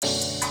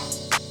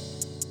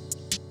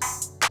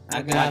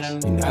I got a,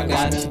 You know, I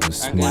got listen to the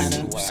smooth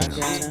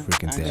sounds of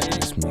Rick and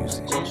Daddy's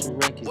music. Cocho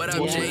records. What up,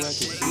 Jake?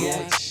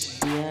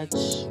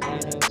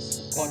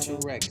 Cocho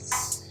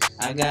records.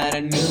 I got a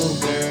new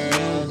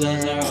girl,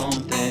 does her own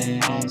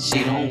thing.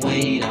 She don't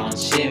wait on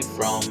shit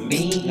from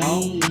me.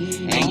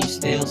 And you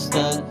still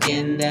stuck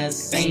in that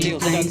same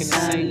place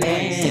I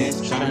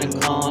left, trying to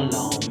call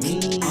on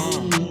me.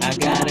 I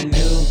got a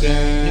new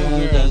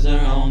girl, does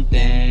her own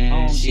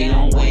thing. She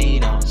don't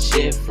wait on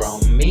shit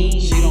from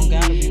me.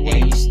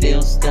 And you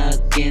still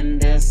stuck in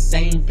the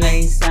same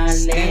place I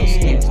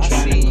left,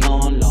 trying to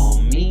call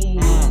on me.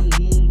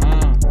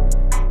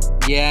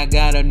 Yeah, I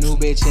got a new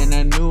bitch in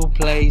a new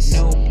place.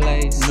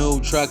 New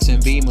trucks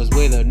and Beamers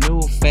with a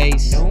new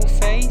face.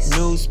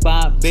 New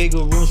spot,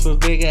 bigger rooms for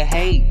bigger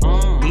hate.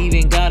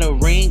 Even got a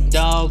rink,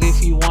 dog,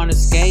 if you wanna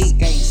skate.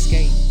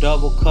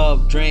 Double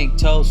cup drink,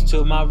 toast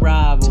to my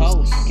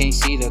rivals. Can't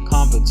see the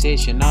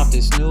competition off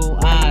this new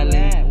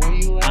island.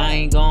 I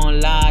ain't gonna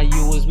lie,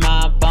 you was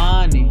my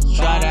Bonnie.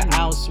 Try to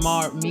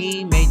outsmart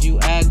me, made you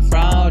act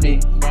frowdy.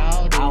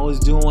 I was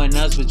doing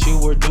us, but you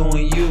were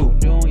doing you.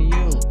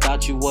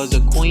 Thought you was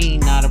a queen,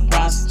 not a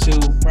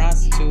prostitute.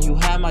 You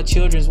had my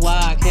children's why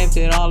I kept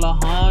it all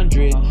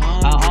 100.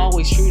 I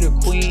always treat a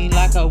queen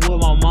like I would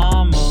my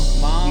mama.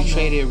 You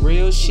traded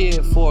real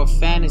shit for a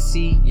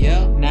fantasy.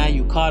 Now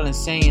you calling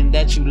saying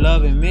that you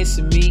love and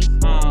missing me.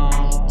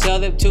 Tell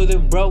them to the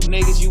broke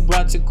niggas you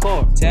brought to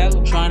court.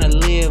 Trying to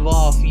live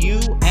off you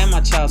and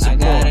my child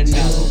support. I got a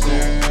new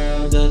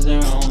girl, does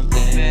her own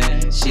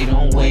thing. She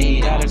don't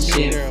wait on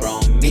shit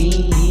from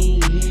me.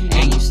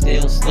 And you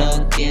still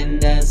stuck in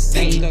that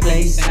same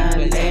place I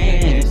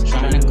left,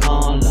 trying to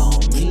call on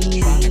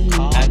me.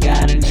 I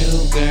got a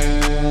new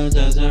girl,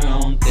 does her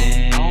own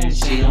thing.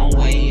 She don't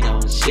wait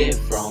on shit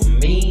from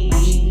me.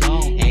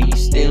 And you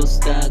still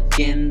stuck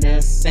in the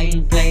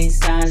same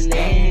place I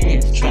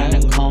left,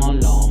 trying to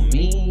call on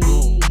me.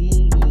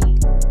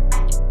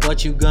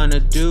 What you gonna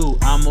do?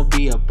 I'ma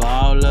be a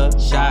baller,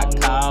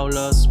 shot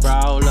caller,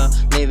 sprawler,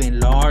 living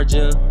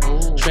larger.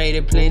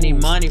 Traded plenty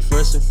money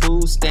for some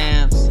food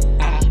stamps.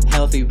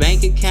 Healthy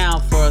bank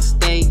account for a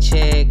state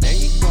check.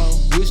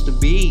 Used to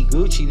be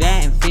Gucci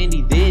that and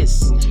Fendi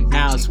this.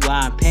 Now it's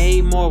why I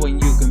pay more when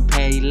you can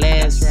pay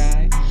less.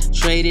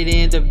 Traded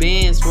in the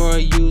Benz for a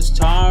used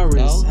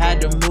Taurus. Had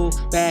to move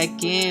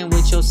back in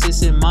with your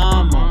sis and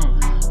mama.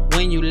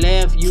 When you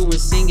left, you were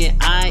singing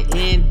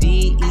INDEPENDENT.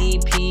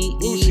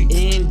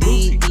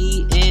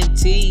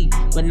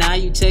 But now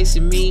you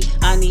texting me,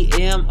 I need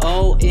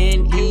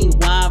MONEY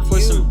for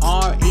some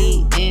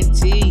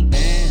RENT.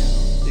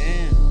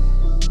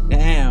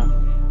 Damn.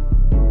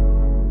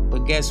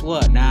 But guess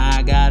what? Now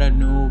I got a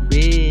new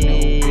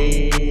bitch.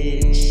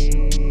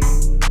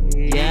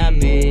 Yeah,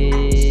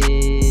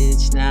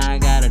 bitch. Now I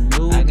got a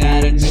new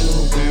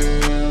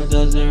girl,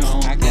 does her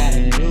own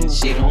thing.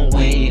 She don't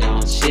wait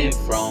on shit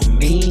from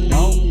me.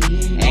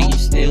 And you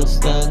still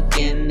stuck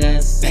in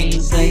that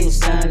same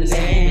place I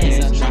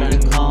left, trying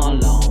to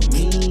call on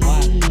me.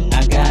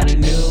 I got a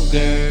new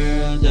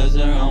girl, does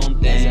her own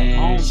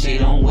thing. She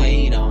don't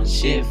wait on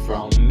shit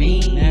from